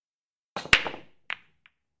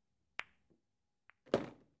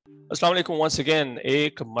अस्सलाम वालेकुम once again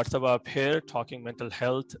एक मर्तबा फिर टॉकिंग मेंटल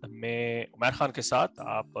हेल्थ में उमर खान के साथ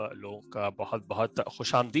आप लोगों का बहुत बहुत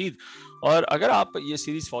खुश आमदीद। और अगर आप ये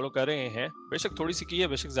सीरीज़ फॉलो कर रहे हैं, बेशक थोड़ी सी की है,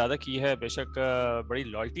 बेशक ज़्यादा की है, बेशक बड़ी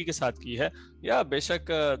लॉयल्टी के साथ की है, या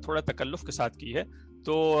बेशक थोड़ा तकल्लुफ़ के साथ की है,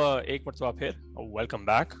 तो एक मर्तबा फिर वेलकम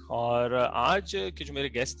बैक। और आज के जो मेरे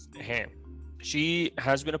गेस्ट हैं, she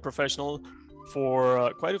has been a professional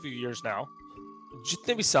for quite a few years now.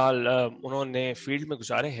 जितने भी साल उन्होंने फील्ड में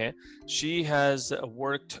गुजारे हैं, she has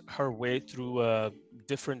worked her way through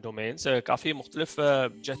different domains, काफ़ी मुख्तलिफ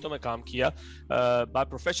जहतों में काम किया। बाय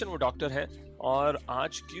प्रोफेशन वो डॉक्टर हैं, और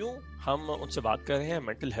आज क्यों हम उनसे बात कर रहे हैं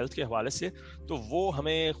मेंटल हेल्थ के हवाले से, तो वो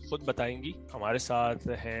हमें खुद बताएंगी। हमारे साथ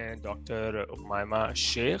हैं डॉक्टर उमायमा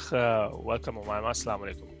शेख। वेलकम उमायमा, अस्सलाम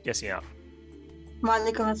वालेकुम, कैसी हैं आप?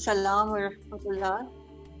 वालेकुम अस्सलाम व रहमतुल्लाह।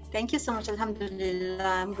 Thank you so much.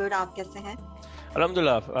 अल्हम्दुलिल्लाह, आई एम गुड। आप कैसे हैं?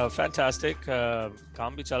 अल्हम्दुलिल्लाह फैंटास्टिक।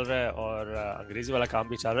 काम भी चल रहा है और अंग्रेज़ी वाला काम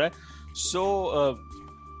भी चल रहा है। सो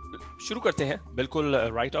शुरू करते हैं बिल्कुल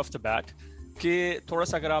राइट ऑफ द बैट कि थोड़ा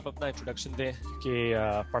सा अगर आप अपना इंट्रोडक्शन दें कि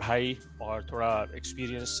पढ़ाई और थोड़ा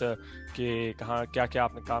एक्सपीरियंस कि कहाँ क्या क्या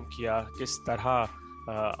आपने काम किया, किस तरह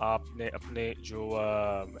आपने अपने जो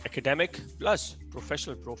एकेडमिक प्लस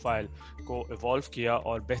प्रोफेशनल प्रोफाइल को इवॉल्व किया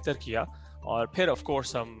और बेहतर किया, और फिर ऑफ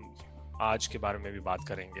कोर्स हम आज के बारे में भी बात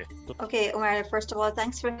करेंगे। तो Okay, Umar, first of all,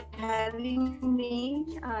 thanks for having me.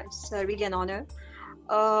 It's really an honor.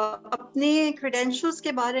 अपने credentials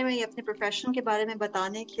के बारे में या अपने profession के बारे में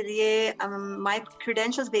बताने के लिए my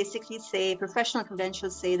credentials basically say, professional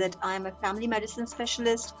credentials say that I am a family medicine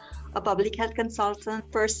specialist, a public health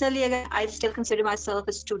consultant. Personally, I still consider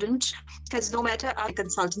myself a student, because no matter our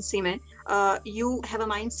consultancy mein, you have a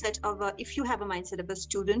mindset of if you have a mindset of a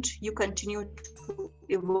student, you continue to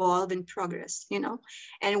evolve and progress, you know.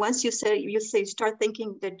 And once you start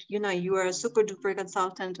thinking that you are a super duper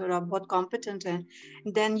consultant or a बहुत competent,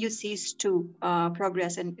 then you cease to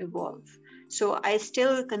progress and evolve. So I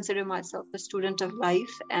still consider myself a student of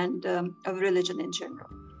life and of religion in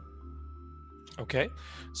general. Okay,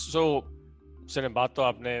 सो चलिए, बात तो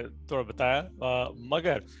आपने थोड़ा बताया,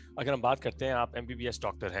 मगर अगर हम बात करते हैं, आप MBBS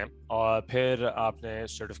डॉक्टर हैं और फिर आपने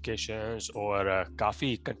सर्टिफिकेशंस और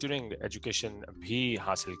काफ़ी कंटिन्यूइंग एजुकेशन भी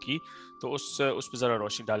हासिल की, तो उस पर ज़रा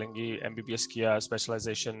रोशनी डालेंगी। MBBS किया,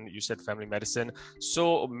 specialisation you said family medicine, so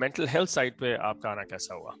mental health side पे आपका आना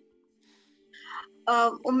कैसा हुआ?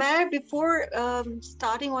 Umair, before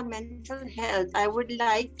starting on mental health, I would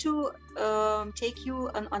like to take you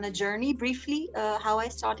on a journey briefly, how I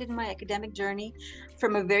started my academic journey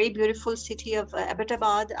from a very beautiful city of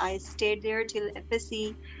Abbottabad. I stayed there till FSC,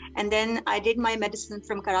 and then I did my medicine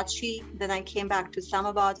from Karachi. Then I came back to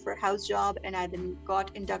Islamabad for a house job, and I then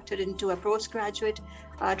got inducted into a postgraduate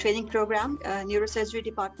training program, neurosurgery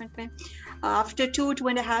department mein. After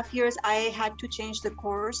 2.5 years, I had to change the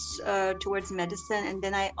course towards medicine, and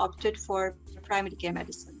then I opted for primary care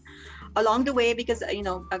medicine. Along the way, because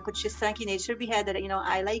kuch is tarah ki nature bhi hai that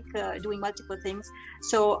I like doing multiple things.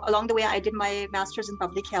 So along the way, I did my master's in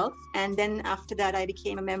public health, and then after that, I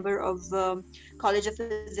became a member of College of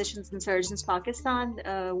Physicians and Surgeons Pakistan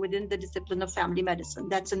within the discipline of family medicine.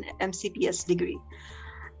 That's an MCPS degree.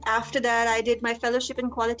 After that, I did my fellowship in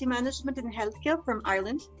quality management in healthcare from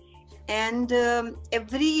Ireland. And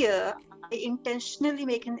every year, I intentionally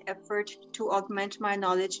make an effort to augment my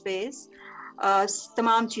knowledge base.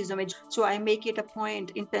 तमाम चीज़ों में, so I make it a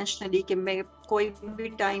point intentionally कि मैं कोई भी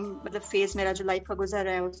time, मतलब phase मेरा जो लाइफ का गुजर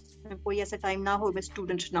रहा है उसमें कोई ऐसा टाइम ना हो मैं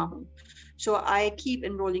स्टूडेंट ना हूँ. So I keep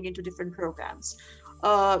enrolling into different programs.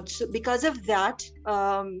 So because of that,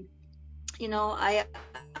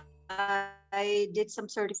 I did some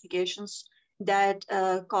certifications that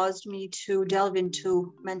caused me to delve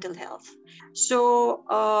into mental health. So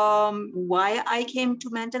why I came to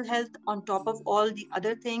mental health on top of all the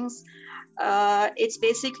other things, it's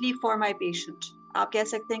basically for my patient. आप कह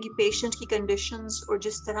सकते हैं कि patient की conditions और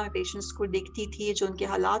जिस तरह मैं पेशेंट्स को देखती थी, जो उनके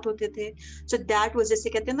हालात होते थे, so that was, जैसे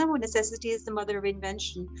कहते हैं ना, वो necessity is the mother of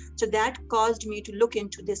invention. So that caused me to look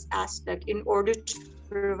into this aspect in order to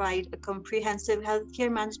provide a comprehensive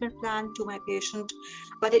healthcare management plan to my patient.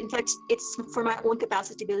 But in fact, it's for my own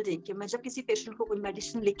capacity building कि मैं जब किसी patient को कोई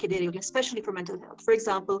medicine लिख के दे रही हूँ, especially for mental health, for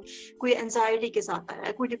example, कोई एंजाइटी के साथ आया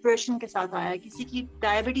है, कोई डिप्रेशन के साथ आया है, किसी की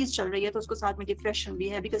डायबिटीज चल रही है तो उसको साथ में डिप्रेशन भी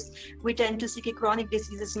है, because we tend to see कि chronic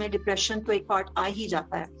diseases में डिप्रेशन तो एक पार्ट आ ही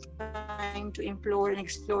जाता है. Trying to implore and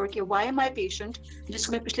explore कि why my patient,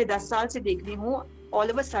 जिसको मैं पिछले 10 साल से देख रही हूँ, all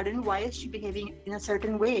of a sudden, why is she behaving in a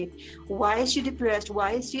certain way? Why is she depressed?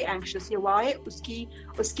 Why is she anxious? Why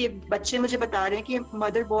उसके बच्चे मुझे बता रहे हैं कि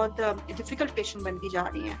मदर बहुत difficult patient बनती जा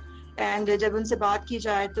रही हैं. اینڈ جب ان سے بات کی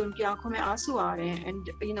جائے تو ان کی آنکھوں میں آنسو آ رہے ہیں. And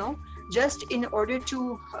you know just in order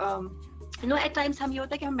to at times ہم یہ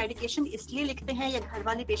ہوتا ہے کہ ہم میڈیکیشن اس لیے لکھتے ہیں یا گھر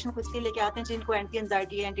والے پیشنٹ کو اس لیے لے کے آتے ہیں جن کو اینٹی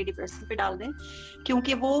انزائٹی یا اینٹی ڈپریسنٹ پہ ڈال دیں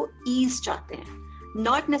کیونکہ وہ ایز چاہتے ہیں,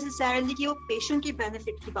 ناٹ نیسسریلی کہ وہ پیشنٹ کی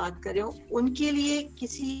بینیفٹ کی بات کریں. ان کے لیے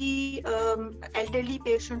کسی ایلڈرلی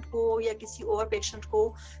پیشنٹ کو یا کسی اور پیشنٹ کو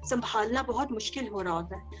سنبھالنا بہت مشکل ہو رہا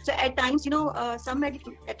ہوتا ہے. So at times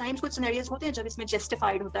at times کچھ سینیریوز ہوتے ہیں جب اس میں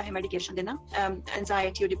جسٹیفائڈ ہوتا ہے میڈیکیشن دینا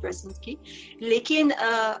انزائٹی اور ڈپریشن کی. لیکن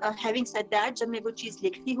ہیونگ سیڈ دیٹ, جب میں وہ چیز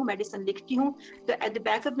لکھتی ہوں, میڈیسن لکھتی ہوں, تو at the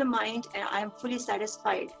back of the mind I am fully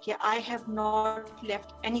satisfied کہ I have not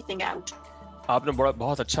left anything out. آپ نے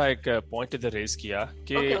بہت اچھا ایک پوائنٹ ادھر ریز کیا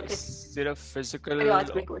کہ صرف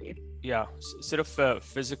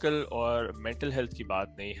فزیکل اور مینٹل ہیلتھ کی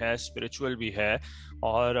بات نہیں ہے, اسپرچول بھی ہے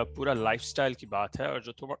اور پورا لائف اسٹائل کی بات ہے. اور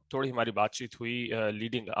جو تھوڑی ہماری بات چیت ہوئی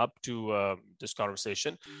leading up to this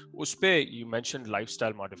conversation, اس پہ you mention life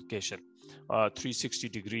style modification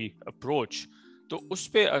 360 degree approach. تو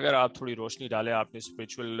اس پہ اگر آپ تھوڑی روشنی ڈالیں, آپ نے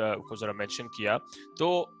اسپرچول کو ذرا مینشن کیا,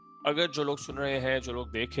 تو اگر جو لوگ سن رہے ہیں, جو لوگ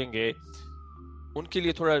دیکھیں گے, ان کے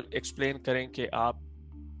لیے تھوڑا ایکسپلین کریں کہ آپ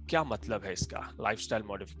کیا مطلب ہے اس کا لائف سٹائل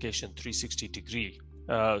ماڈیفکیشن 360 ڈگری,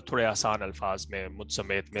 تھوڑے آسان الفاظ میں, مجھ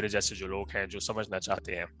سمیت میرے جیسے جو لوگ ہیں جو سمجھنا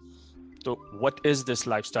چاہتے ہیں. تو what is this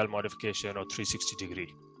lifestyle modification اور 360 ڈگری؟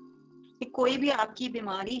 کوئی بھی آپ کی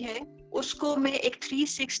بیماری ہے اس کو میں ایک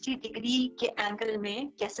 360 ڈگری کے اینگل میں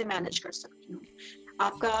کیسے مینج کر سکتی ہوں.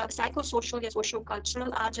 آپ کا سائیکو سوشل یا سوشو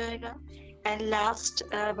کلچرل آ جائے گا, and last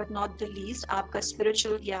but not the least آپ کا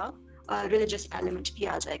اسپرچل یا religious element بھی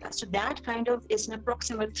آ جائے گا. So that kind of is an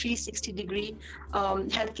approximate 360 degree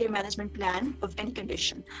healthcare management plan of any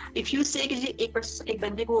condition. If you say کہ ایک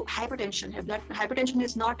بندے کو hypertension ہے, hypertension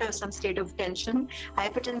is not some state of tension.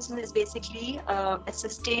 Hypertension is basically a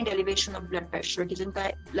sustained elevation of blood pressure کہ جن کا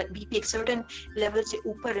BP ایک certain level سے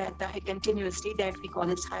اوپر رہتا ہے continuously, that we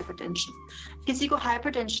call it hypertension. کسی کو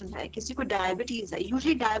hypertension ہے, کسی کو diabetes ہے.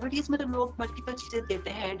 Usually diabetes میں تو لوگ multiple چیزیں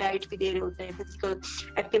دیتے ہیں, ڈائٹ بھی دے رہے ہوتے ہیں, physical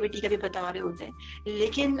activity کا بھی بتا رہے ہوتے ہیں,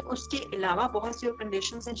 لیکن اس کے علاوہ بہت سی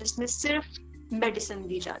کنڈیشنز ہیں جس میں صرف میڈیسن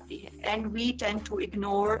دی جاتی ہے. And we tend to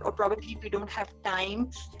ignore اور probably we don't have time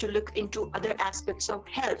to look into other aspects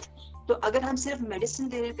of health. تو اگر ہم صرف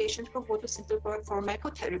میڈیسن دے رہے ہیں پیشنٹ کو, وہ تو سمپل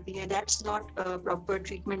فارمیکوتھیراپی ہے, that's not proper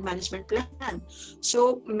treatment management plan. سو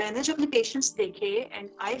میں نے جو اپنے پیشنٹس دیکھے and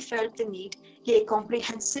I felt the need کہ ایک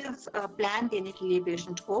کمپریہنسو پلان دینے کے لیے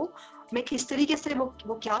پیشنٹ کو میں کس طریقے سے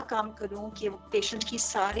وہ کیا کام کروں کہ پیشنٹ کی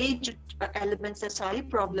ساری جو ایلیمنٹس ہیں, ساری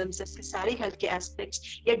پرابلمس ہیں, سارے ہیلتھ کے ایسپیکٹس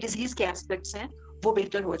یا ڈیزیز کے ایسپیکٹس ہیں وہ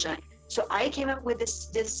بہتر ہو جائیں. سو I came up with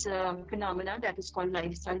this phenomena that is called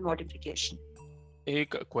life style modification.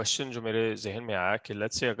 ایک کوشچن جو میرے ذہن میں آیا کہ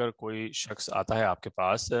لیٹس سے اگر کوئی شخص آتا ہے آپ کے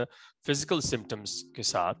پاس فزیکل سمٹمز کے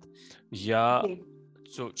ساتھ, یا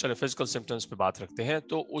چلے فزیکل سمٹمز پہ بات رکھتے ہیں,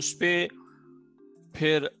 تو اس پہ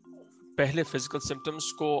پھر پہلے فزیکل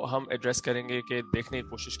سمٹمز کو ہم ایڈریس کریں گے کہ دیکھنے کی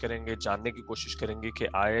کوشش کریں گے, جاننے کی کوشش کریں گے کہ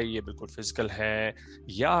آیا یہ بالکل فزیکل ہیں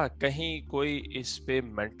یا کہیں کوئی اس پہ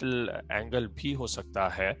مینٹل اینگل بھی ہو سکتا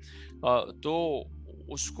ہے. تو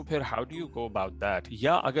اس کو پھر how do you go about that?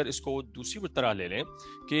 یا اگر اس کو دوسری طرح لے لیں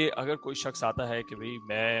کہ اگر کوئی شخص آتا ہے کہ بھئی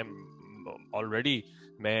میں آلریڈی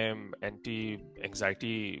اینٹی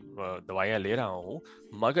انگزائٹی دوائیاں لے رہا ہوں,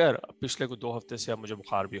 مگر پچھلے کو 2 ہفتے سے اب مجھے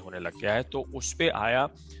بخار بھی ہونے لگ گیا ہے, تو اس پہ آیا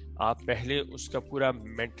آپ پہلے اس کا پورا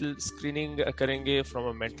مینٹل اسکریننگ کریں گے from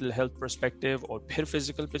a mental health perspective اور پھر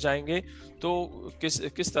فزیکل پہ جائیں گے, تو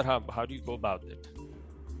کس طرح how do you go about it?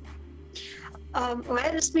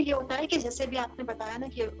 اس میں یہ ہوتا ہے کہ جیسے بھی آپ نے بتایا نا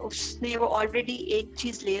کہ اس نے وہ آلریڈی ایک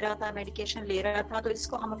چیز لے رہا تھا, میڈیکیشن لے رہا تھا, تو اس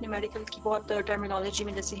کو ہم اپنے میڈیکل کی بہت ٹرمینالوجی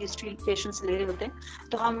میں جیسے ہسٹری پیشنٹس لے رہے ہوتے ہیں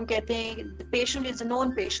تو ہم کہتے ہیں patient is a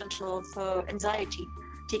known patient of anxiety,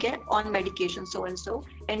 ٹھیک ہے, on medication so and so,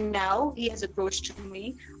 and now he has approached me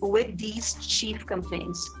with these chief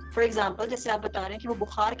complaints. For example, جیسے آپ بتا رہے ہیں کہ وہ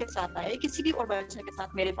بخار کے ساتھ آئے, کسی بھی اور وجہ کے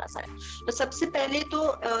ساتھ میرے پاس آئے, تو سب سے پہلے تو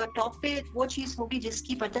ٹاپ پہ وہ چیز ہوگی جس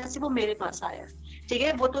کی وجہ سے وہ میرے پاس آیا, ٹھیک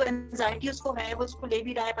ہے. وہ تو انزائٹی اس کو ہے, وہ اس کو لے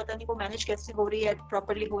بھی رہا ہے, پتہ نہیں وہ مینج کیسے ہو رہی ہے,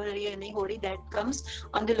 پراپرلی ہو رہی ہے نہیں ہو رہی, that comes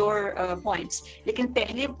on the lower points. لیکن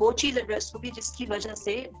پہلے وہ چیز ایڈریس ہوگی جس کی وجہ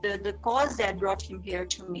سے the cause that brought him here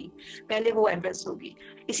to me, پہلے وہ ایڈریس ہوگی.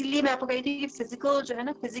 اسی لیے میں آپ کو کہی تھی کہ فزیکل جو ہے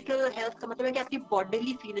نا, فزیکل ہیلتھ کا مطلب ہے کہ آپ کی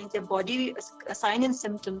باڈیلی فیلنگس یا باڈی سائن اینڈ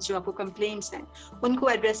سمپٹمس جو آپ کو کمپلینٹس ہیں ان کو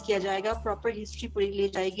ایڈریس کیا جائے گا, پراپر ہسٹری پوری لی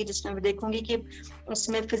جائے گی, جس میں میں دیکھوں گی کہ اس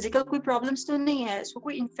میں فزیکل کوئی پرابلمس تو نہیں ہے, اس کو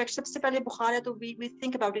کوئی انفیکشن, سب سے پہلے بخار ہے تو وی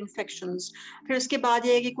تھنک اباؤٹ انفیکشنز. پھر اس کے بعد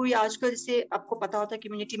یہ ہے کہ کوئی آج کل جیسے آپ کو پتا ہوتا ہے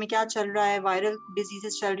کمیونٹی میں کیا چل رہا ہے, وائرل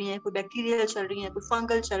ڈیزیزز چل رہی ہیں, کوئی بیکٹیریل چل رہی ہیں, کوئی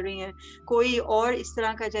فنگل چل رہی ہیں, کوئی اور اس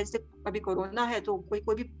طرح کا جیسے अभी कोरोना है तो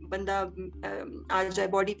कोई भी बंदा आ जाए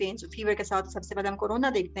बॉडी पेन फीवर के साथ, सबसे पहले हम कोरोना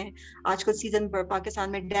देखते हैं. आजकल सीजन पाकिस्तान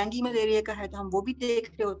में डेंगू मलेरिया का है तो हम वो भी देख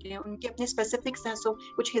रहे होते हैं. उनके अपने स्पेसिफिक्स हैं, सो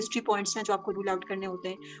कुछ हिस्ट्री पॉइंट्स हैं जो आपको रूल आउट करने होते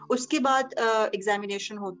हैं. उसके बाद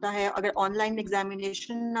एग्जामिनेशन होता है. अगर ऑनलाइन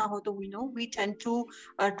एग्जामिनेशन ना हो तो we tend to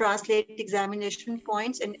translate examination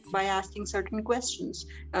points and by asking certain questions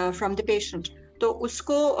from the patient. तो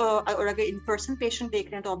उसको और अगर इन पर्सन पेशेंट देख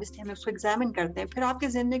रहे हैं तो ऑब्वियसली हमें उसको एग्जामिन करते हैं. फिर आपके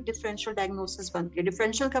ज़हन में एक डिफरेंशियल डायग्नोसिस बनती है.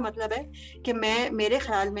 डिफरेंशियल का मतलब है कि मेरे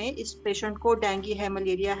ख्याल में इस पेशेंट को डेंगू है,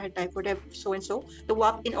 मलेरिया है, टाइफाइड है, सो एंड सो. तो वो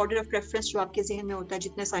आप इन ऑर्डर ऑफ रेफरेंस जो आपके जहन में होता है,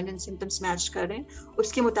 जितने साइन एंड सिम्टम्स मैच कर रहे हैं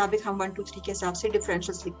उसके मुताबिक हम 1 2 3 के हिसाब से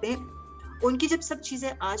डिफरेंशियल्स लिखते हैं. उनकी जब सब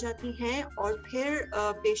चीज़ें आ जाती हैं और फिर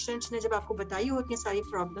पेशेंट ने जब आपको बताई होती हैं सारी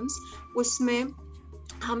प्रॉब्लम्स, उसमें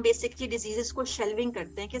हम बेसिकली डिजीजेस को शेल्विंग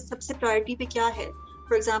करते हैं कि सबसे प्रायोरिटी पे क्या है.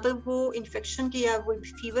 फॉर एग्जाम्पल वो इन्फेक्शन की या वो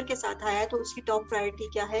फीवर के साथ आया है तो उसकी टॉप प्रायोरिटी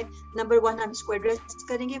क्या है. नंबर 1 हम इसको एड्रेस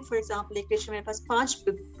करेंगे. फॉर एग्जाम्पल एक पेशेंट मेरे पास 5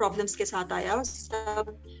 प्रॉब्लम्स के साथ आया और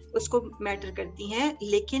सब उसको मैटर करती हैं,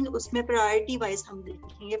 लेकिन उसमें प्रायोरिटी वाइज हम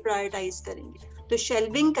देखेंगे, प्रायोरिटाइज करेंगे. तो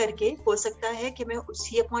शेल्विंग करके हो सकता है कि मैं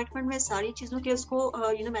उसी अपॉइंटमेंट में सारी चीज़ों के उसको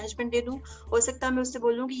मैनेजमेंट दे दूं. हो सकता है मैं उससे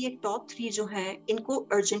बोलूं कि ये टॉप 3 जो हैं इनको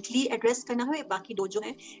अर्जेंटली एड्रेस करना है, बाकी 2 जो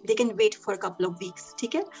हैं they can wait for couple of weeks.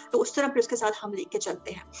 ठीक है, तो उस तरह फिर उसके साथ हम लेके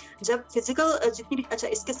चलते हैं. जब फिजिकल जितनी भी अच्छा,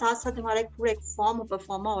 इसके साथ साथ हमारा एक पूरा एक फॉर्म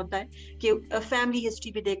परफॉर्मा होता है कि फैमिली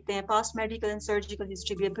हिस्ट्री भी देखते हैं, past medical and surgical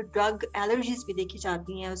history भी, फिर ड्रग एलर्जीज भी देखी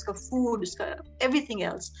जाती हैं, उसका फूड, उसका एवरीथिंग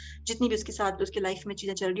एल्स, जितनी भी उसके साथ उसके लाइफ में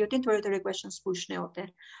चीज़ें चल रही होती हैं, थोड़े थोड़े क्वेश्चंस पूछने होते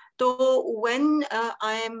हैं. तो when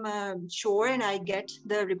I am sure and I get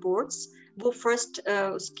the reports, वो फर्स्ट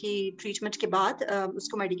उसकी ट्रीटमेंट के बाद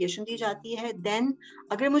उसको मेडिकेशन दी जाती है. देन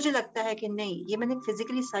अगर मुझे लगता है कि नहीं ये मैंने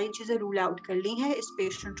फिजिकली सारी चीज़ें रूल आउट कर ली हैं, इस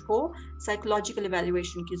पेशेंट को साइकोलॉजिकल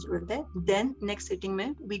इवैल्यूएशन की ज़रूरत है, देन नेक्स्ट सिटिंग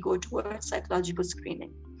में we go towards psychological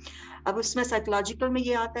screening. अब उसमें साइकोलॉजिकल में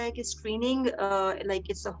ये आता है कि screening like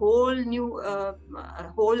it's a whole new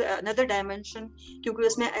whole another dimension, क्योंकि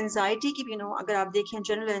उसमें एंजाइटी की भी अगर आप देखें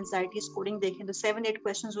जनरल एंजाइटी स्कोरिंग देखें तो 7-8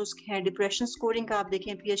 क्वेश्चंस उसके हैं. डिप्रेशन स्कोरिंग का आप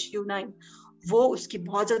देखें PHQ-9 वो उसकी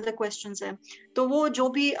बहुत ज़्यादा क्वेश्चंस हैं. तो वो जो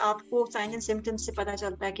भी आपको साइन एंड सिम्टम्स से पता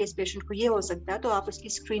चलता है कि इस पेशेंट को ये हो सकता है तो आप उसकी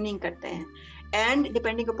स्क्रीनिंग करते हैं. And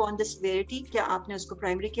depending upon the severity, क्या आपने उसको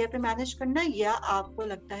प्राइमरी केयर पे मैनेज करना है या आपको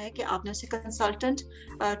लगता है कि आपने उसे कंसल्टेंट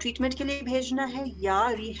ट्रीटमेंट के लिए भेजना है या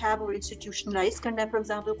रिहैब और इंस्टीट्यूशनलाइज करना है. फॉर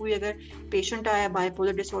एग्जांपल कोई अगर पेशेंट आया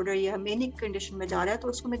बाइपोलर डिसऑर्डर या मेनिक कंडीशन में जा रहा है तो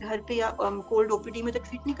उसको मैं घर पे या कोल्ड OPD में तो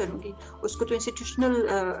ट्रीट नहीं करूँगी, उसको तो इंस्टीट्यूशनल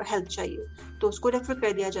हेल्प चाहिए तो उसको रेफर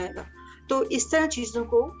कर दिया जाएगा. तो इस तरह चीज़ों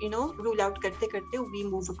को रूल आउट करते करते we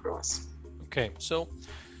move across. Okay, so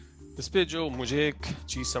इस पे जो मुझे एक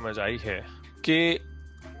चीज़ समझ आई है कि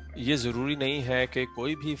ये ज़रूरी नहीं है कि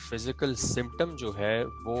कोई भी फिज़िकल सिम्टम जो है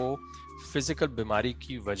वो फिज़िकल बीमारी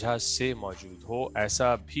की वजह से मौजूद हो.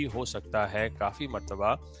 ऐसा भी हो सकता है काफ़ी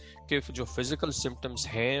मर्तबा कि जो फिज़िकल सिम्टम्स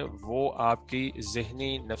हैं वो आपकी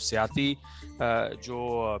ज़हनी नफ्सियाती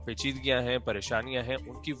जो पेचीदगियां हैं, परेशानियां हैं,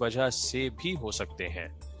 उनकी वजह से भी हो सकते हैं.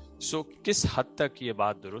 सो किस हद तक ये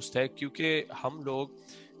बात दुरुस्त है, क्योंकि हम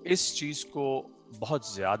लोग इस चीज़ को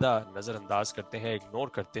बहुत ज़्यादा नज़रअंदाज करते हैं,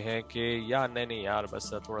 इग्नोर करते हैं कि यार नहीं यार बस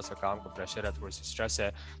थोड़ा सा काम का प्रेशर है, थोड़ी सी स्ट्रेस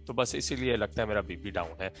है तो बस इसीलिए लगता है मेरा BP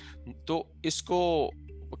डाउन है. तो इसको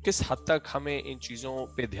किस हद तक हमें इन चीज़ों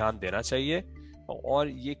पे ध्यान देना चाहिए और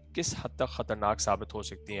ये किस हद तक ख़तरनाक साबित हो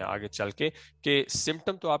सकती हैं आगे चल के कि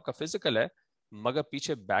सिम्टम तो आपका फिजिकल है मगर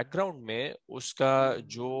पीछे बैकग्राउंड में उसका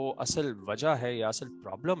जो असल वजह है या असल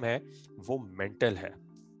प्रॉब्लम है वो मेंटल है.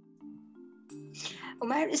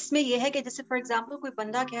 उमर, इसमें यह है कि जैसे फॉर एग्जांपल कोई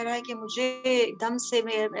बंदा कह रहा है कि मुझे एकदम से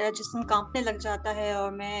मेरा जिस्म कांपने लग जाता है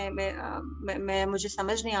और मैं मुझे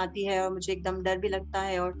समझ नहीं आती है और मुझे एकदम डर भी लगता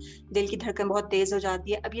है और दिल की धड़कन बहुत तेज़ हो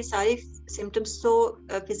जाती है. अब ये सारे सिम्टम्स तो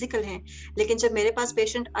फिजिकल हैं, लेकिन जब मेरे पास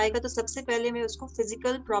पेशेंट आएगा तो सबसे पहले मैं उसको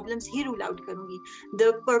फिजिकल प्रॉब्लम्स ही रूल आउट करूंगी.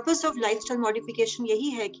 The purpose of lifestyle modification यही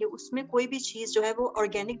है कि उसमें कोई भी चीज़ जो है वो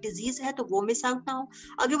ऑर्गेनिक डिजीज है तो वो मिस आउट ना हो.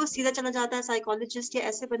 अगर वो सीधा चला जाता है साइकोलॉजिस्ट या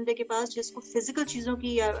ऐसे बंदे के पास जिसको फिजिकल चीज़ों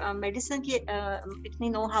की या मेडिसिन की इतनी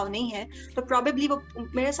नो हाउ नहीं है तो प्रॉबेबली वो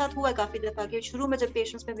मेरे साथ हुआ काफ़ी दफ़ा कि शुरू में जब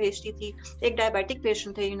पेशेंट्स में भेजती थी, एक डायबिटिक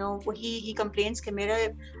पेशेंट थे वो ही कंप्लेन्स कि मेरे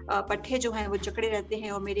पट्टे जो हैं वो जकड़े रहते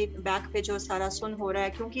हैं और मेरे बैक पे जो सारा सुन हो रहा है,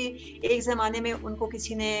 क्योंकि एक ज़माने में उनको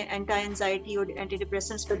किसी ने एंटी एंजाइटी और एंटी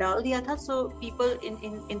डिप्रेसेंट्स पे डाल दिया था. So people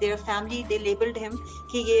in their family they labelled him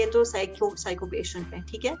कि ये तो साइको पेशेंट है.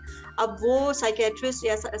 ठीक है, अब वो साइकेट्रिस्ट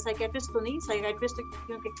या साइकेट्रिस्ट तो नहीं, साइकेट्रिस्ट तो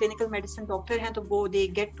क्योंकि क्लिनिकल मेडिसिन डॉक्टर हैं तो वो they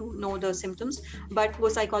get to know the symptoms, but वो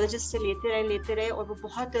psychologist से लेते रहे और वो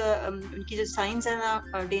बहुत उनकी जो signs है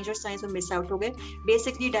ना danger signs वो miss out हो गए.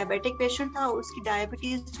 Basically diabetic patient था, उसकी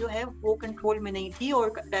diabetes जो है वो control में नहीं थी,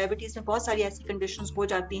 और diabetes में बहुत सारी ऐसी conditions हो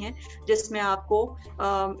जाती हैं जिसमें आपको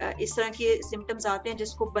इस तरह के symptoms आते हैं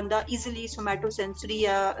जिसको बंदा easily somatosensory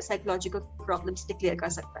या psychological problems declare कर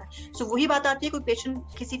सकता है. So वही बात आती है, कोई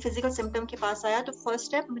patient किसी physical symptom के पास आया तो first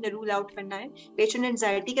step हमें rule out करना है. Patient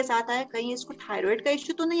anxiety के साथ आया, कहीं इसको thyroid का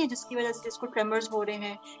issue तो नहीं है जिसकी वजह से इसको tremors हो रहे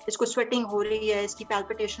हैं, इसको sweating हो रही है, इसकी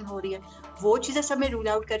palpitation हो रही है, वो चीजें सब मैं rule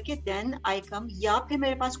out करके then I come, या फिर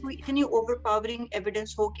मेरे पास कोई इतनी overpowering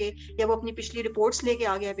evidence हो के या वो अपनी पिछली reports लेके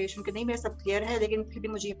आ गया patient के नहीं मेरा सब clear है लेकिन फिर भी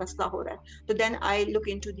मुझे ये मसला हो रहा है, तो then I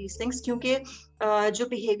look into these things. क्योंकि जो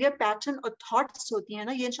behavior pattern और thoughts होती हैं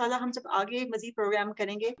ना, ये इंशाल्लाह हम जब आगे मजीद प्रोग्राम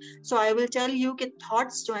करेंगे, so I will tell you कि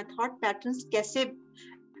thoughts जो हैं, thought patterns कैसे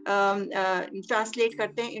translate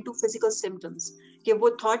करते हैं into physical symptoms. कि वो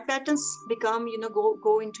thought patterns become, you know,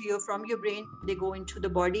 go into your, from your brain, they go into the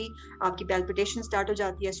body, आपकी palpitation start हो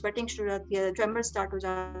जाती है, sweating शुरू हो जाती है, tremors start हो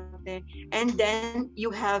जाते हैं, and then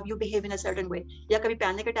you behave in a certain way, या कभी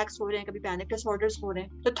panic attacks हो रहे हैं, कभी panic disorders हो रहे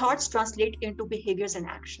हैं, तो thoughts translate into behaviors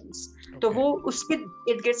and actions. तो वो उसके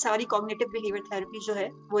इर्द गिर्द सारी cognitive behavior therapy जो है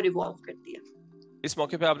वो revolve करती है. इस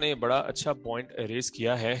मौके पे आपने ये बड़ा अच्छा पॉइंट रेज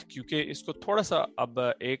किया है, क्योंकि इसको थोड़ा सा अब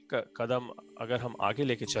एक कदम अगर हम आगे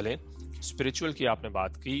लेके चलें, स्पिरिचुअल की आपने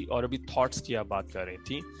बात की और अभी थॉट्स की आप बात कर रही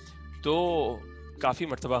थी, तो काफ़ी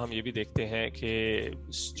मर्तबा हम ये भी देखते हैं कि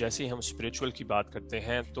जैसे ही हम स्पिरिचुअल की बात करते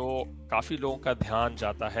हैं तो काफ़ी लोगों का ध्यान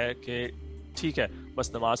जाता है कि ठीक है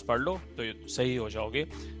बस नमाज पढ़ लो तो सही हो जाओगे.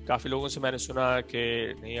 काफ़ी लोगों से मैंने सुना कि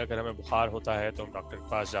नहीं, अगर हमें बुखार होता है तो हम डॉक्टर के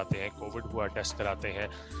पास जाते हैं, कोविड हुआ टेस्ट कराते हैं,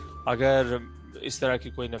 अगर इस तरह की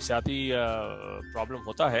कोई नफसियाती प्रॉब्लम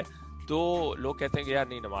होता है तो लोग कहते हैं कि यार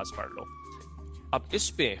नहीं नमाज पढ़ लो. अब इस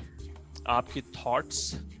पे आपकी थॉट्स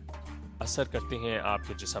असर करते हैं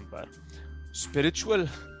आपके जिस्म पर. स्पिरिचुअल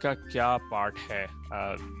का क्या पार्ट है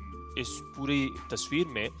इस पूरी तस्वीर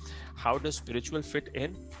में? How does spiritual fit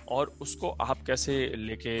in, और उसको आप कैसे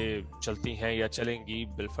लेके चलती हैं या चलेंगी?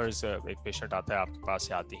 बिलफर्ज एक पेशेंट आता है आपके पास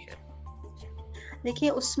से आती हैं. देखिए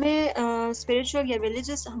उसमें स्पिरिचुअल या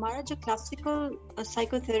रिलीजियस, हमारा जो क्लासिकल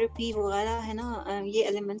साइकोथेरेपी वगैरह है ना, ये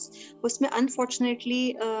एलिमेंट्स, उसमें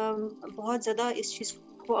अनफॉर्चुनेटली बहुत ज़्यादा इस चीज़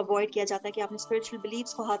को अवॉइड किया जाता है कि आपने स्पिरिचुअल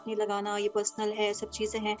बिलीव्स को हाथ नहीं लगाना, ये पर्सनल है, सब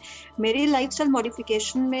चीज़ें हैं. मेरी लाइफस्टाइल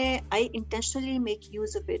मॉडिफिकेशन में I intentionally make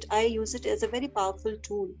use of it. I use it as a very powerful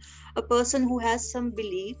tool. A person who has some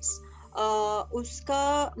beliefs,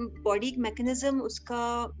 उसका बॉडी मैकेनिज्म, उसका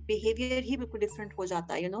बिहेवियर ही बिल्कुल डिफरेंट हो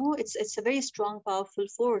जाता है. You know, it's a very strong powerful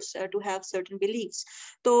force to have certain beliefs.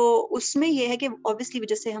 तो उसमें यह है कि ऑब्वियसली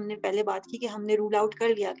जैसे हमने पहले बात की कि हमने रूल आउट कर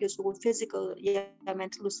लिया कि उसको फिजिकल या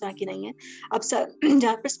मेंटल उस तरह की नहीं है. अब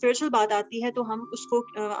जहाँ पर स्पिरिचुअल बात आती है तो हम उसको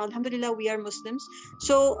अल्हम्दुलिल्लाह we are Muslims,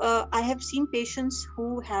 so I have seen patients who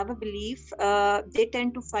have a belief, they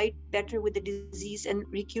tend to fight better with the disease and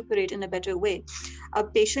recuperate in a better way.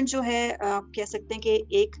 अब पेशेंट जो है आप कह सकते हैं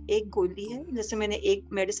कि एक गोली है, जैसे मैंने एक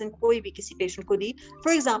मेडिसिन कोई भी किसी पेशेंट को दी,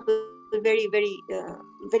 for example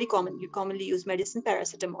very commonly used medicine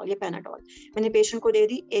paracetamol या पैनाडोल, मैंने पेशेंट को दे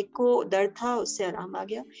दी. एक को दर्द था, उससे आराम आ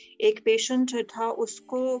गया. एक पेशेंट था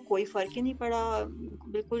उसको कोई फर्क ही नहीं पड़ा,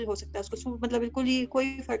 बिल्कुल हो सकता है उसको मतलब बिल्कुल ही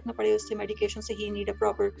कोई फर्क ना पड़े उससे मेडिकेशन से, ही नीड अ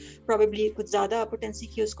प्रॉबेबली कुछ ज्यादा पोटेंसी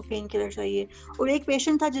की, उसको पेन किलर चाहिए. और एक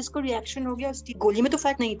पेशेंट था जिसको रिएक्शन हो गया, उसकी गोली में तो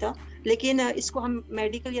फर्क नहीं था, लेकिन इसको हम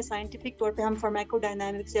मेडिकल या साइंटिफिक तौर पे हम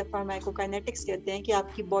फार्माकोडायनामिक्स या फार्माकोकाइनेटिक्स कहते हैं कि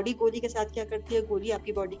आपकी बॉडी गोली के साथ क्या करती है, गोली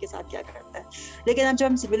आपकी बॉडी के साथ क्या करता है. लेकिन अब जब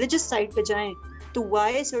हम रिलीजियस साइड पे जाएं तो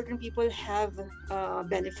why certain people have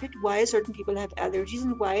benefit, why certain people have allergies,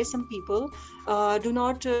 and why some people do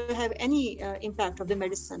not have any impact of the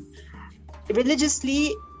medicine. Religiously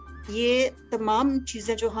ये तमाम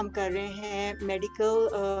चीज़ें जो हम कर रहे हैं, मेडिकल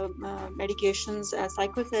मेडिकेशंस,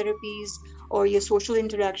 साइकोथेरेपीज और ये सोशल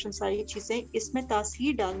इंटरेक्शन, सारी चीज़ें, इसमें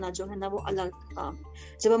तासीर डालना जो है ना वो अलग काम.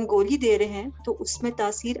 जब हम गोली दे रहे हैं तो उसमें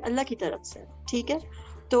तासीर अल्लाह की तरफ से, ठीक है,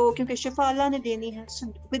 तो क्योंकि शिफा अल्लाह ने देनी है. So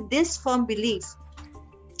with this firm belief,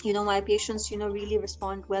 you know, my patients, you know, really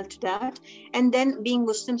respond well to that. And then being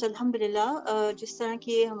Muslims, alhamdulillah, जिस तरह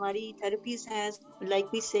की हमारी therapies हैं,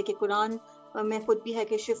 like we say कि कुरान में खुद भी है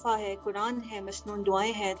कि शिफा है, कुरान है, मसनून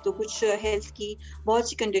दुआएं हैं, तो कुछ हेल्थ की बहुत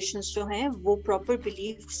सी कंडीशंस जो हैं वो प्रॉपर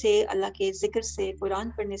बिलीफ से, अल्लाह के जिक्र से, कुरान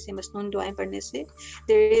पढ़ने से, मसनून दुआएं पढ़ने से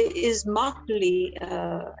there is markedly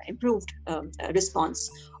improved response.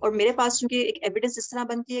 और मेरे पास चूंकि एक एविडेंस इस तरह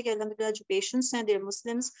बनती है कि अल्हम्दुलिल्लाह जो पेशेंट्स हैं, देयर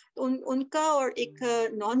मुस्लिम्स, तो उनका और एक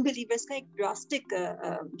नॉन बिलीवर्स का एक ड्रास्टिक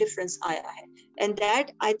डिफरेंस आया है. And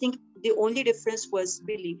that I think the only difference was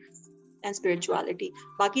belief. and spirituality.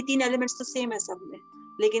 बाकी 3 elements तो same है सब में,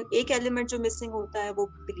 लेकिन एक element जो missing होता है वो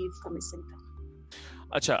belief का missing था.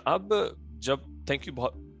 अच्छा, अब जब थैंक यू,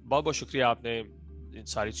 बहुत बहुत शुक्रिया, आपने इन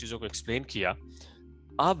सारी चीज़ों को एक्सप्लेन किया.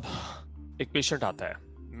 अब एक पेशेंट आता है,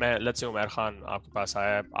 मैं लेट्स से उमर खान आपके पास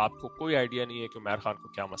आया है, आपको कोई आइडिया नहीं है कि उमर खान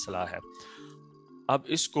को क्या मसला है. अब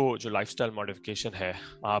इसको जो लाइफस्टाइल मॉडिफिकेशन है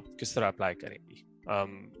आप किस तरह अप्लाई करेंगी?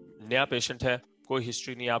 नया पेशेंट है, कोई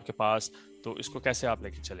हिस्ट्री नहीं है आपके पास, तो इसको कैसे आप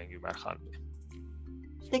लेके चलेंगे उमर खान में?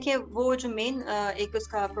 देखिए, वो जो मेन एक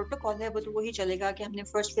उसका प्रोटोकॉल है वो तो वही चलेगा कि हमने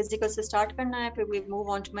फर्स्ट फिजिकल से स्टार्ट करना है, फिर we move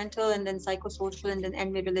on to mental and then psychosocial and then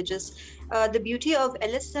and में religious. The beauty of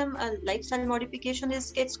LSM lifestyle modification is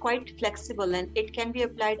it's quite flexible and it can be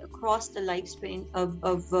applied across the lifespan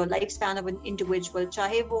of an individual,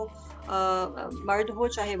 चाहे वो मर्द हो,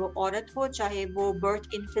 चाहे वो औरत हो, चाहे वो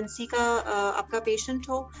बर्थ इन्फेंसी का आपका पेशेंट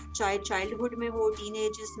हो, चाहे चाइल्डहुड में हो,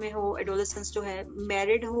 टीनेजेस में हो, एडोलेसेंस जो है,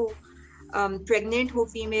 मैरिड हो, प्रेग्नेंट हो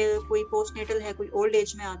फीमेल, कोई पोस्टनेटल है, कोई ओल्ड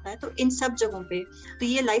एज में आता है, तो इन सब जगहों पे तो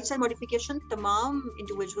ये लाइफस्टाइल मॉडिफिकेशन तमाम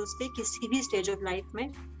इंडिविजुअल्स पे किसी भी स्टेज ऑफ लाइफ में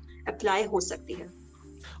अप्लाई हो सकती है.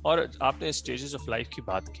 और आपने स्टेजेस ऑफ लाइफ की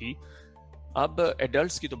बात की, अब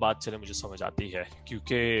एडल्ट्स की तो बात चले मुझे समझ आती है,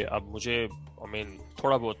 क्योंकि अब मुझे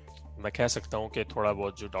थोड़ा बहुत मैं कह सकता हूँ कि थोड़ा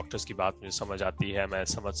बहुत जो डॉक्टर्स की बात मुझे समझ आती है, मैं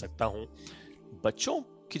समझ सकता हूँ. बच्चों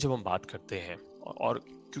की जब हम बात करते हैं, और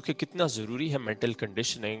क्योंकि कितना ज़रूरी है मेंटल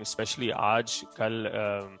कंडीशनिंग, स्पेशली आज कल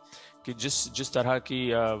कि जिस तरह की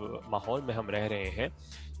माहौल में हम रह रहे हैं,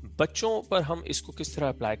 बच्चों पर हम इसको किस तरह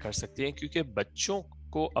अप्लाई कर सकते हैं? क्योंकि बच्चों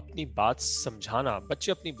को अपनी बात समझाना,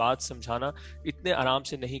 बच्चे अपनी बात समझाना इतने आराम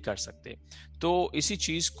से नहीं कर सकते, तो इसी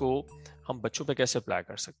चीज़ को हम बच्चों पे कैसे अप्लाई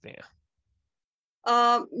कर सकते हैं?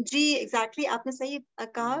 जी एग्जैक्टली आपने सही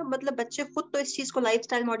कहा. मतलब बच्चे खुद तो इस चीज को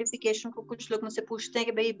लाइफस्टाइल मॉडिफिकेशन को, कुछ लोग मुझसे पूछते हैं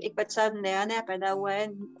कि भाई एक बच्चा नया पैदा हुआ है,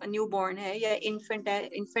 न्यू बॉर्न है, या इन्फेंट है,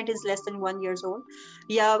 infant is less than 1 years old,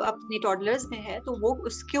 या अपनी टॉडलर्स में है, तो वो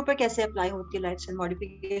उसके ऊपर कैसे अप्लाई होती है लाइफस्टाइल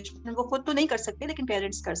मॉडिफिकेशन? वो खुद तो नहीं कर सकते, लेकिन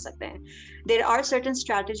पेरेंट्स कर सकते हैं. देयर आर सर्टेन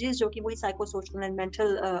स्ट्रैटेजीज जो कि वही साइकोसोशल एंड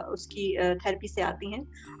मेंटल उसकी थेरेपी से आती हैं.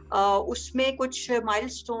 उसमें कुछ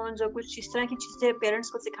माइलस्टोन्स और कुछ इस तरह की चीजें पेरेंट्स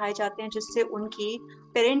को सिखाए जाते हैं जिससे उनकी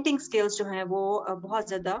पेरेंटिंग स्किल्स जो हैं वो बहुत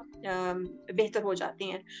ज्यादा बेहतर हो जाती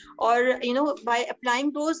हैं. और you know by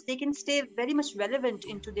applying those they can stay very much relevant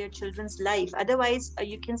into their children's life. Otherwise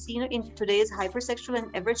you can see in today's हाइपरसेक्सुअल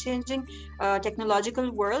and ever changing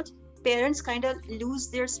technological world, parents kind of lose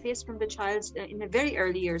their space from the child's in the very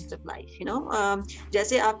early years of life, you know.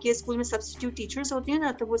 जैसे आपके school में substitute teachers होती हैं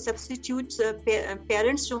ना, तो वो substitute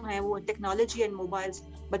parents जो हैं वो technology and mobiles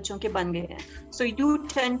बच्चों के बन गए हैं. So you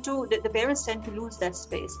tend to the parents tend to lose that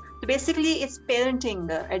space. So basically it's parenting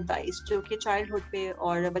advice जो कि childhood पे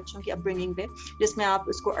और बच्चों की upbringing पे, जिसमें आप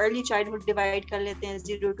उसको early childhood divide कर लेते हैं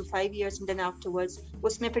 0 to 5 years and then afterwards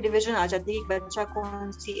उसमें फिर division आ जाती है कि बच्चा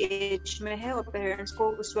कौन सी age में है और parents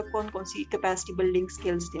को उस वक्त कौन सी कैपेसिटी बिल्डिंग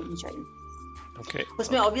स्किल्स देनी चाहिए.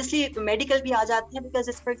 उसमें ऑब्वियसली मेडिकल भी आ जाते हैं, बिकॉज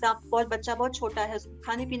फॉर एग्जांपल बहुत बच्चा बहुत छोटा है,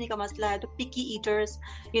 खाने पीने का मसला है, तो पिकी ईटर्स,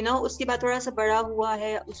 यू नो. उसके बाद थोड़ा सा बड़ा हुआ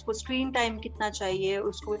है, उसको स्क्रीन टाइम कितना चाहिए,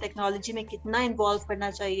 उसको टेक्नोलॉजी में कितना इन्वॉल्व करना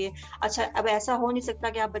चाहिए. अच्छा, अब ऐसा हो नहीं सकता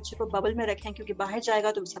कि आप बच्चे को बबल में रखें, क्योंकि बाहर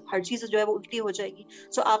जाएगा तो हर चीज जो है वो उल्टी हो जाएगी.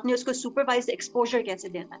 सो आपने उसको सुपरवाइज एक्सपोजर कैसे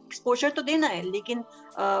देना है? एक्सपोजर तो देना है, लेकिन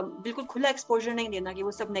बिल्कुल खुला एक्सपोजर नहीं देना कि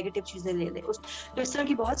वो सब नेगेटिव चीजें ले ले. तो इस तरह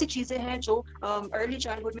की बहुत सी चीजें हैं जो अर्ली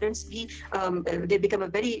चाइल्डहुड पेरेंट्स भी they become a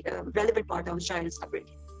very relevant part of a child's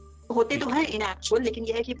upbringing. होते तो हैं इन एक्चुअल, लेकिन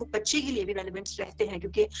ये है कि वो बच्चे के लिए भी रेलेवेंट रहते हैं,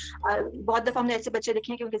 क्योंकि बहुत दफा हमने ऐसे बच्चे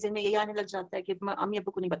देखे हैं कि उनके ज़हन में यही आने लग जाता है कि अम्मी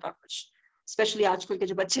अब्बू को नहीं पता कुछ. स्पेशली आजकल के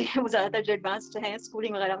जो बच्चे हैं वो ज्यादातर जो एडवांस्ड हैं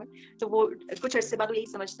स्कूलिंग वगैरह में, तो वो कुछ अर्से बाद यही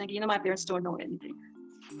समझते हैं कि you know my parents don't know anything.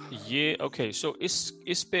 ये ओके, सो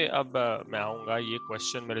इस पे अब मैं आऊँगा. ये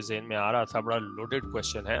क्वेश्चन मेरे ज़हन में आ रहा था, बड़ा लोडेड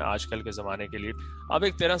क्वेश्चन है आजकल के ज़माने के लिए. अब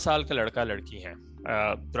एक 13 साल का लड़का लड़की हैं,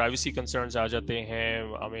 प्राइवेसी कंसर्न्स आ जाते हैं.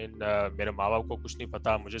 मेरे माँ बाप को कुछ नहीं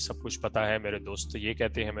पता, मुझे सब कुछ पता है, मेरे दोस्त ये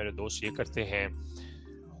कहते हैं, मेरे दोस्त ये करते हैं,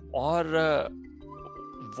 और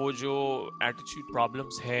वो जो एटीट्यूड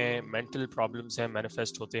प्रॉब्लम्स हैं, मेंटल प्रॉब्लम्स हैं,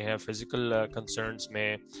 मैनिफेस्ट होते हैं फिजिकल कंसर्न्स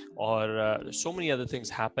में, और so many other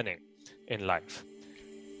things happening in life.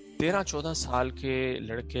 13-14 साल के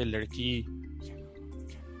लड़के लड़की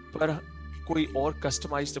पर कोई और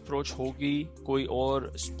कस्टमाइज्ड अप्रोच होगी, कोई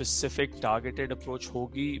और स्पेसिफिक टारगेटेड अप्रोच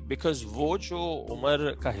होगी, बिकॉज वो जो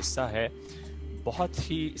उम्र का हिस्सा है बहुत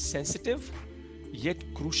ही सेंसिटिव येट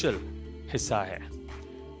क्रूशल हिस्सा है.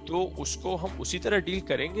 तो उसको हम उसी तरह डील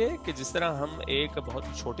करेंगे कि जिस तरह हम एक बहुत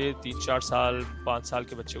ही छोटे 3-4 साल 5 साल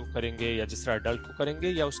के बच्चे को करेंगे, या जिस तरह अडल्ट को करेंगे,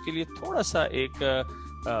 या उसके लिए थोड़ा सा एक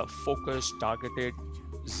फोकस टारगेटेड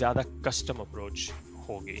ज़्यादा कस्टम अप्रोच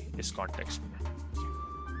होगी इस कॉन्टेक्स्ट में?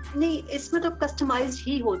 नहीं, इसमें तो कस्टमाइज्ड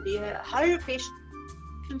ही होती है, हर पेशेंट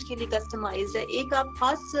के लिए कस्टमाइज्ड है. एक आप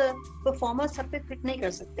खास परफॉर्मर सब पे फिट नहीं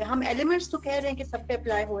कर सकते. हम एलिमेंट्स तो कह रहे हैं कि सब पे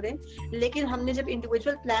अप्लाई हो रहे हैं, लेकिन हमने जब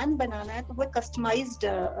इंडिविजुअल प्लान बनाना है तो वो कस्टमाइज्ड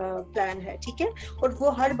प्लान है, ठीक है, और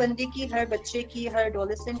वो हर बंदे की, हर बच्चे की, हर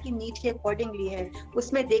एडोलेसेंट की नीड के अकॉर्डिंगली है.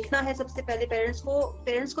 उसमें देखना है सबसे पहले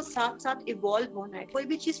पेरेंट्स को साथ साथ इवॉल्व होना है. कोई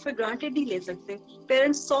भी चीज फॉर ग्रांटेड नहीं ले सकते.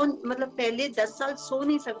 पेरेंट्स मतलब पहले 10 साल सो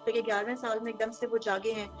नहीं सकते कि 11वें साल में एकदम से वो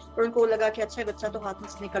जागे हैं और उनको लगा कि अच्छा बच्चा तो हाथ में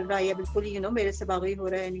से निकल रहा है या बिल्कुल ही मेरे से बागी हो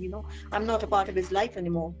रहा है, and I'm not a part of his life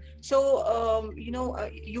anymore. So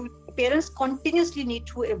you parents continuously need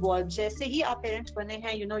to evolve. जैसे ही आप पेरेंट्स बने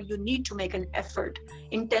हैं, you need to make an effort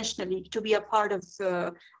intentionally to be a part of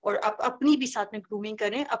और आप अपनी भी साथ में ग्रूमिंग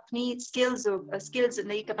करें, अपनी स्किल्स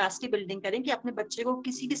नई कैपेसिटी बिल्डिंग करें कि अपने बच्चे को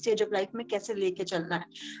किसी भी स्टेज ऑफ लाइफ में कैसे लेके चलना है.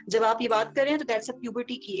 जब आप ये बात करें तो दैट्स अ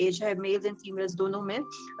प्यूबर्टी की एज है, मेल्स एंड फीमेल्स दोनों में.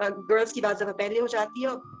 गर्ल्स की बात ज़्यादा पहले हो जाती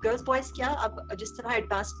है, गर्ल्स बॉयज क्या, अब जिस तरह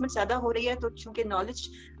एडवांसमेंट ज्यादा हो रही है तो चूंकि नॉलेज,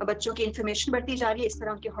 बच्चों की इन्फॉर्मेशन बढ़ती जा रही है, इस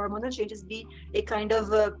तरह उनके हार्मोनल चेंजेस भी एक काइंड ऑफ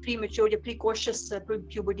प्री मैच्योर या प्रीकॉशियस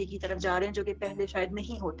प्यूबर्टी की तरफ जा रहे हैं, जो कि पहले शायद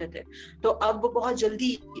नहीं होते थे. तो अब वो बहुत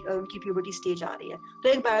जल्दी उनकी प्यूबर्टी स्टेज आ रही है. तो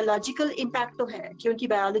एक बायोलॉजिकल इम्पैक्ट तो है कि उनकी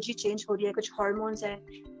बायोलॉजी चेंज हो रही है, कुछ हार्मोन्स हैं,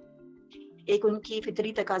 एक उनकी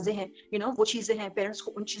फितरी तकाजे हैं, वो चीजें हैं. पेरेंट्स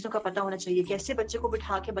को उन चीजों का पता होना चाहिए, कैसे बच्चे को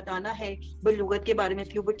बिठा के बताना है बलूगत के बारे में,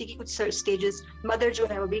 प्यूबर्टी की कुछ स्टेजेस. मदर जो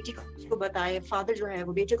है वो बेटी को बताए, फादर जो है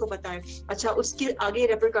वो बेटे को बताए. अच्छा, उसके आगे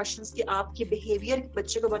रेपरकशंस कि आपके बिहेवियर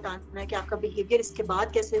बच्चे को बताना है कि आपका बिहेवियर इसके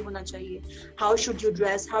बाद कैसे होना चाहिए. How should you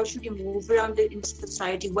dress, how should you move around in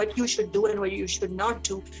society, what you should do and what you should not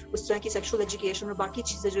do. उस तरह की सेक्सुअल एजुकेशन और बाकी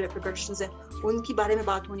चीजें जो रेपरकशंस है उनके बारे में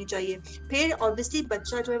बात होनी चाहिए. फिर ऑब्वियसली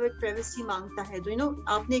बच्चा जो है वो प्राइवेसी मांगता है, तो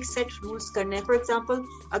आपने एक सेट रूल्स करने हैं. फॉर एग्जांपल,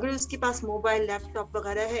 अगर उसके पास मोबाइल, लैपटॉप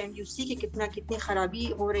वगैरह है एंड यू सी कि कितनी खराबी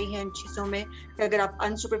हो रही है इन चीज़ों में, अगर आप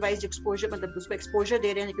अनसुपरवाइज्ड एक्सपोजर, मतलब उसको एक्सपोजर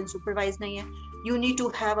दे रहे हैं लेकिन सुपरवाइज नहीं है, you need to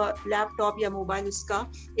have a laptop या मोबाइल उसका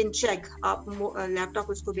इन चेक. आप लैपटॉप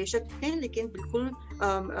उसको बेशक दें लेकिन बिल्कुल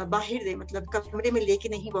बाहर दें, मतलब कमरे में लेके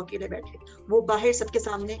नहीं वो अकेले बैठे, वो बाहर सबके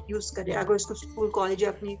सामने यूज करे अगर उसको स्कूल, कॉलेज या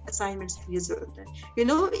अपनी असाइनमेंट्स की जरूरत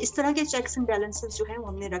है. इस तरह के चेक्स एंड बैलेंसेस जो है वो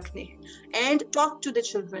हमने रखने हैं. And talk to the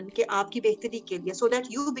children कि आपकी बेहतरी के लिए, so that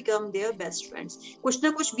you become their best friends. कुछ ना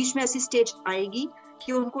कुछ बीच में ऐसी स्टेज आएगी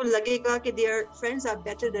कि उनको लगेगा कि their friends are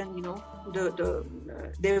better than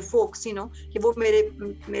there focus, कि वो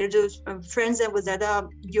मेरे जो फ्रेंड्स हैं वो ज्यादा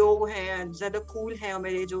योग हैं, ज्यादा कूल हैं, और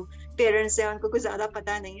मेरे जो पेरेंट्स हैं उनको कुछ ज्यादा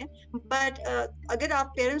पता नहीं है. बट अगर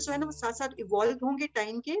आप पेरेंट्स जो है ना वो साथ साथ इवॉल्व होंगे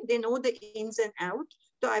टाइम के, they know the ins and out,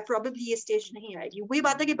 तो आई प्रोबेबली ये स्टेज नहीं आएगी. वही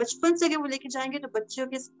बात है कि बचपन से अगर वो लेके जाएंगे तो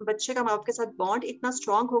बच्चे का माँ बाप के साथ बॉन्ड इतना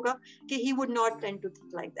स्ट्रांग होगा कि he would not tend to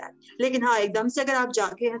think like that. लेकिन हाँ, एकदम से अगर आप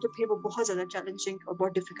जाके हैं तो फिर वो बहुत ज्यादा चैलेंजिंग और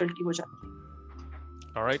बहुत डिफिकल्टी हो जाती है.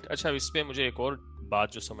 ऑलराइट, अच्छा, इसमें मुझे एक और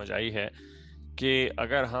बात जो समझ आई है कि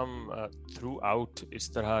अगर हम थ्रू आउट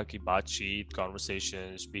इस तरह की बातचीत,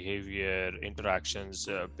 कॉन्वर्सेशंस, बिहेवियर, इंटरेक्शंस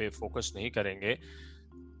पे फोकस नहीं करेंगे,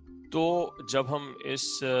 तो जब हम इस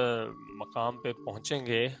मकाम पे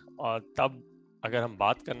पहुंचेंगे और तब अगर हम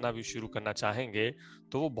बात करना भी शुरू करना चाहेंगे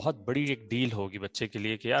तो वो बहुत बड़ी एक डील होगी बच्चे के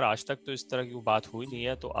लिए कि यार आज तक तो इस तरह की बात हुई नहीं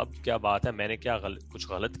है, तो अब क्या बात है, मैंने क्या कुछ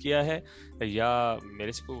गलत किया है या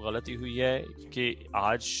मेरे से कोई गलती हुई है कि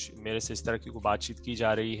आज मेरे से इस तरह की कोई बातचीत की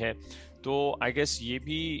जा रही है. तो आई गेस ये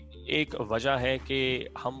भी एक वजह है कि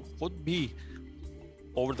हम खुद भी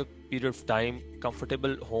over the period of time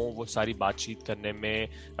comfortable हों वो सारी बातचीत करने में,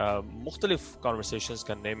 मुख्तलिफ कॉन्वर्सेशंस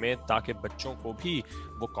करने में, ताकि बच्चों को भी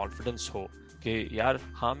वो कॉन्फिडेंस हो कि यार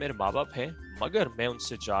हाँ मेरे माँ बाप हैं मगर मैं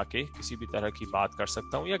उनसे जाके किसी भी तरह की बात कर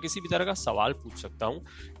सकता हूँ या किसी भी तरह का सवाल पूछ सकता हूँ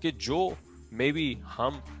कि जो मे बी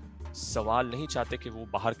हम सवाल नहीं चाहते कि वो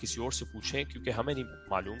बाहर किसी और से पूछें, क्योंकि हमें नहीं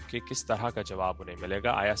मालूम कि किस तरह का जवाब उन्हें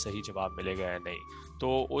मिलेगा, आया सही जवाब मिलेगा या नहीं. तो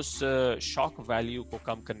उस शॉक वैल्यू को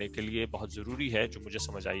कम करने के लिए बहुत ज़रूरी है, जो मुझे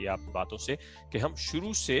समझ आई है आपकी बातों से, कि हम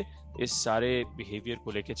शुरू से इस सारे बिहेवियर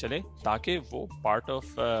को लेके चलें ताकि वो पार्ट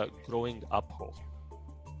ऑफ ग्रोइंग अप हो.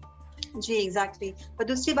 जी एग्जैक्टली. और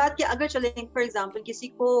दूसरी बात कि अगर चलें फॉर एग्जांपल किसी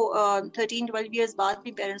को 13-12 इयर्स बाद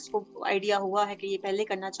भी पेरेंट्स को आइडिया हुआ है कि ये पहले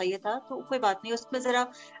करना चाहिए था, तो कोई बात नहीं, उसमें जरा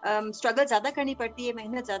स्ट्रगल ज्यादा करनी पड़ती है,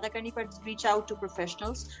 मेहनत ज्यादा करनी पड़ती है. रीच आउट टू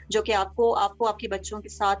प्रोफेशनल्स जो कि आपको आपके बच्चों के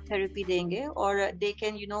साथ थेरेपी देंगे और they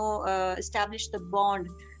can establish the bond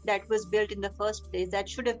that was built in the first place, that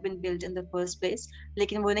should have been built in the first place,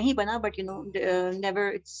 लेकिन वो नहीं बना. but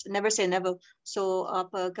never say never. so आप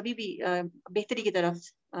कभी भी बेहतरी की तरफ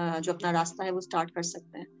जो अपना रास्ता है वो स्टार्ट कर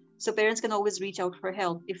सकते हैं. so parents can always reach out for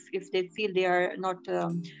help if they feel they are not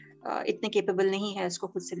इतने capable नहीं है इसको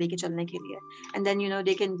खुद से लेके चलने के लिए, and then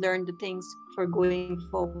they can learn the things for going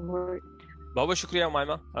forward. بہت بہت شکریہ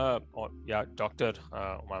امائمہ یا ڈاکٹر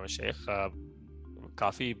امائمہ شیخ.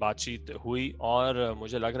 کافی بات چیت ہوئی اور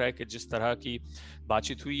مجھے لگ رہا ہے کہ جس طرح کی بات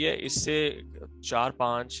چیت ہوئی ہے اس سے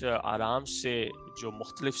 4-5 آرام سے جو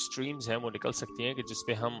مختلف سٹریمز ہیں وہ نکل سکتی ہیں کہ جس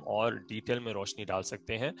پہ ہم اور ڈیٹیل میں روشنی ڈال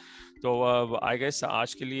سکتے ہیں. تو آئی گیس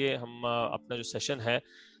آج کے لیے ہم اپنا جو سیشن ہے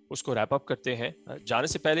اس کو ریپ اپ کرتے ہیں. جانے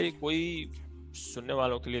سے پہلے کوئی سننے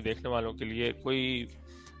والوں کے لیے دیکھنے والوں کے لیے کوئی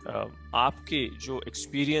آپ کے جو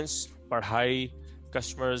ایکسپیرینس پڑھائی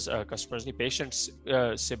کسٹمرز نہیں پیشنٹس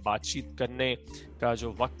سے بات چیت کرنے کا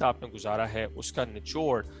جو وقت آپ نے گزارا ہے اس کا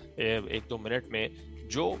نچوڑ 1-2 منٹ میں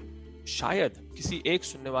جو شاید کسی ایک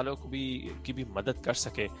سننے والوں کو کی بھی مدد کر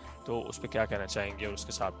سکے تو اس پہ کیا کہنا چاہیں گے اور اس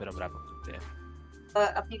کے ساتھ پھر ہم ریپ اپ کرتے ہیں.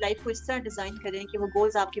 اپنی لائف کو اس طرح ڈیزائن کریں کہ وہ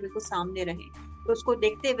گولز آپ کے بالکل سامنے رہیں, تو اس کو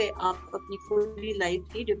دیکھتے ہوئے آپ اپنی پوری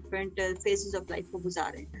لائف کی ڈفرینٹ فیزز آف لائف کو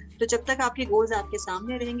گزاریں. تو جب تک آپ کے گولز آپ کے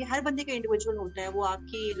سامنے رہیں گے, ہر بندے کا انڈیویجول ہوتا ہے, وہ آپ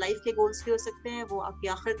کی لائف کے گولز بھی ہو سکتے ہیں, وہ آپ کی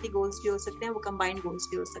آخرت کے گولز بھی ہو سکتے ہیں, وہ کمبائنڈ گولز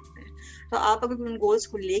بھی ہو سکتے ہیں. تو آپ اگر ان گولز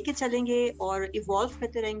کو لے کے چلیں گے اور ایوالو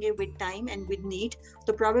کرتے رہیں گے with time and with need,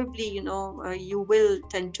 تو probably you will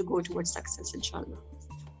tend to go toward success انشاءاللہ.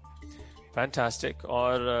 فینٹاسٹک.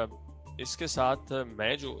 اور اس کے ساتھ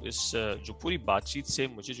میں جو پوری بات چیت سے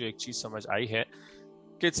مجھے جو ایک چیز سمجھ آئی ہے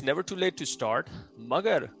کہ it's never too late to start,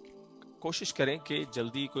 مگر کوشش کریں کہ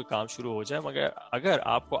جلدی کوئی کام شروع ہو جائے. مگر اگر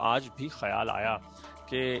آپ کو آج بھی خیال آیا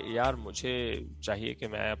کہ یار مجھے چاہیے کہ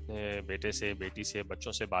میں اپنے بیٹے سے بیٹی سے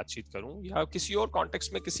بچوں سے بات چیت کروں یا کسی اور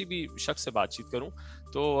کانٹیکس میں کسی بھی شخص سے بات چیت کروں,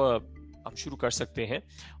 تو ہم شروع کر سکتے ہیں.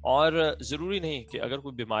 اور ضروری نہیں کہ اگر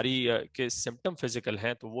کوئی بیماری کے سمٹم فزیکل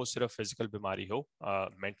ہیں تو وہ صرف فزیکل بیماری ہو,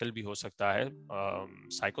 مینٹل بھی ہو سکتا ہے,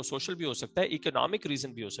 سائیکو سوشل بھی ہو سکتا ہے, اکنامک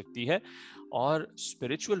ریزن بھی ہو سکتی ہے اور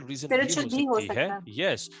اسپرچول ریزن بھی ہو سکتی ہے.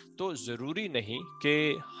 یس, تو ضروری نہیں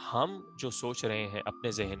کہ ہم جو سوچ رہے ہیں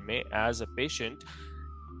اپنے ذہن میں ایز اے پیشنٹ,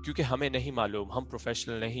 کیونکہ ہمیں نہیں معلوم, ہم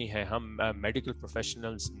پروفیشنل نہیں ہیں, ہم میڈیکل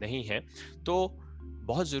پروفیشنلز نہیں ہیں, تو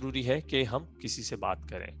بہت ضروری ہے کہ ہم کسی سے بات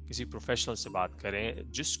کریں, کسی پروفیشنل سے بات کریں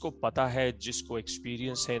جس کو پتہ ہے, جس کو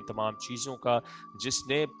ایکسپیرینس ہے ان تمام چیزوں کا, جس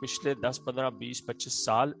نے پچھلے 10-15-20-25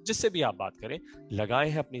 سال جس سے بھی آپ بات کریں لگائے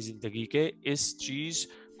ہیں اپنی زندگی کے اس چیز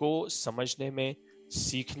کو سمجھنے میں,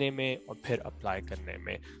 سیکھنے میں اور پھر اپلائی کرنے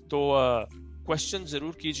میں. تو کوشچن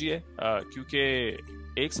ضرور کیجئے, کیونکہ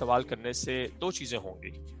ایک سوال کرنے سے 2 چیزیں ہوں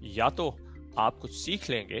گی, یا تو آپ کچھ سیکھ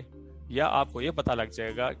لیں گے یا آپ کو یہ پتہ لگ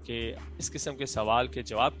جائے گا کہ اس قسم کے سوال کے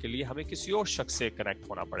جواب کے لیے ہمیں کسی اور شخص سے کنیکٹ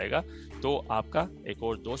ہونا پڑے گا, تو آپ کا ایک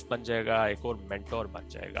اور دوست بن جائے گا, ایک اور مینٹور بن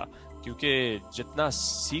جائے گا. کیونکہ جتنا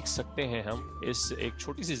سیکھ سکتے ہیں ہم اس ایک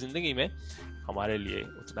چھوٹی سی زندگی میں ہمارے لیے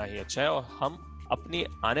اتنا ہی اچھا ہے, اور ہم اپنی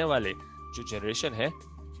آنے والے جو جنریشن ہے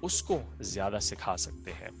اس کو زیادہ سکھا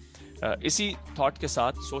سکتے ہیں. اسی تھاٹ کے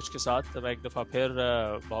ساتھ, سوچ کے ساتھ میں ایک دفعہ پھر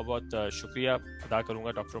بہت بہت شکریہ ادا کروں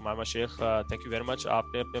گا doctor امائمہ Sheikh. Thank you very much, آپ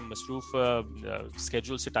نے اپنے مصروف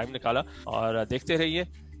اسکیڈول سے ٹائم نکالا, اور دیکھتے رہیے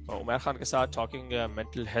عمیر خان کے ساتھ ٹاکنگ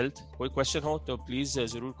مینٹل ہیلتھ. کوئی کویشچن ہو تو پلیز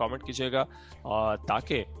ضرور کامنٹ کیجیے گا,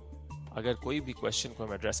 تاکہ اگر کوئی بھی کویشچن کو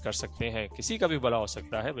ہم ایڈریس کر سکتے ہیں, کسی کا بھی بھلا ہو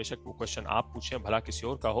سکتا ہے, بے شک وہ کویشچن آپ پوچھیں بھلا کسی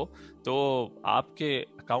اور کا ہو, تو آپ کے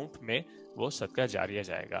اکاؤنٹ میں وہ صدقہ جاریہ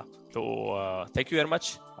جائے گا. تو تھینک یو ویری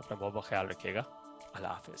مچ, اپنا بہت بہت خیال رکھیے گا. اللہ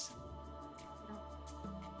حافظ.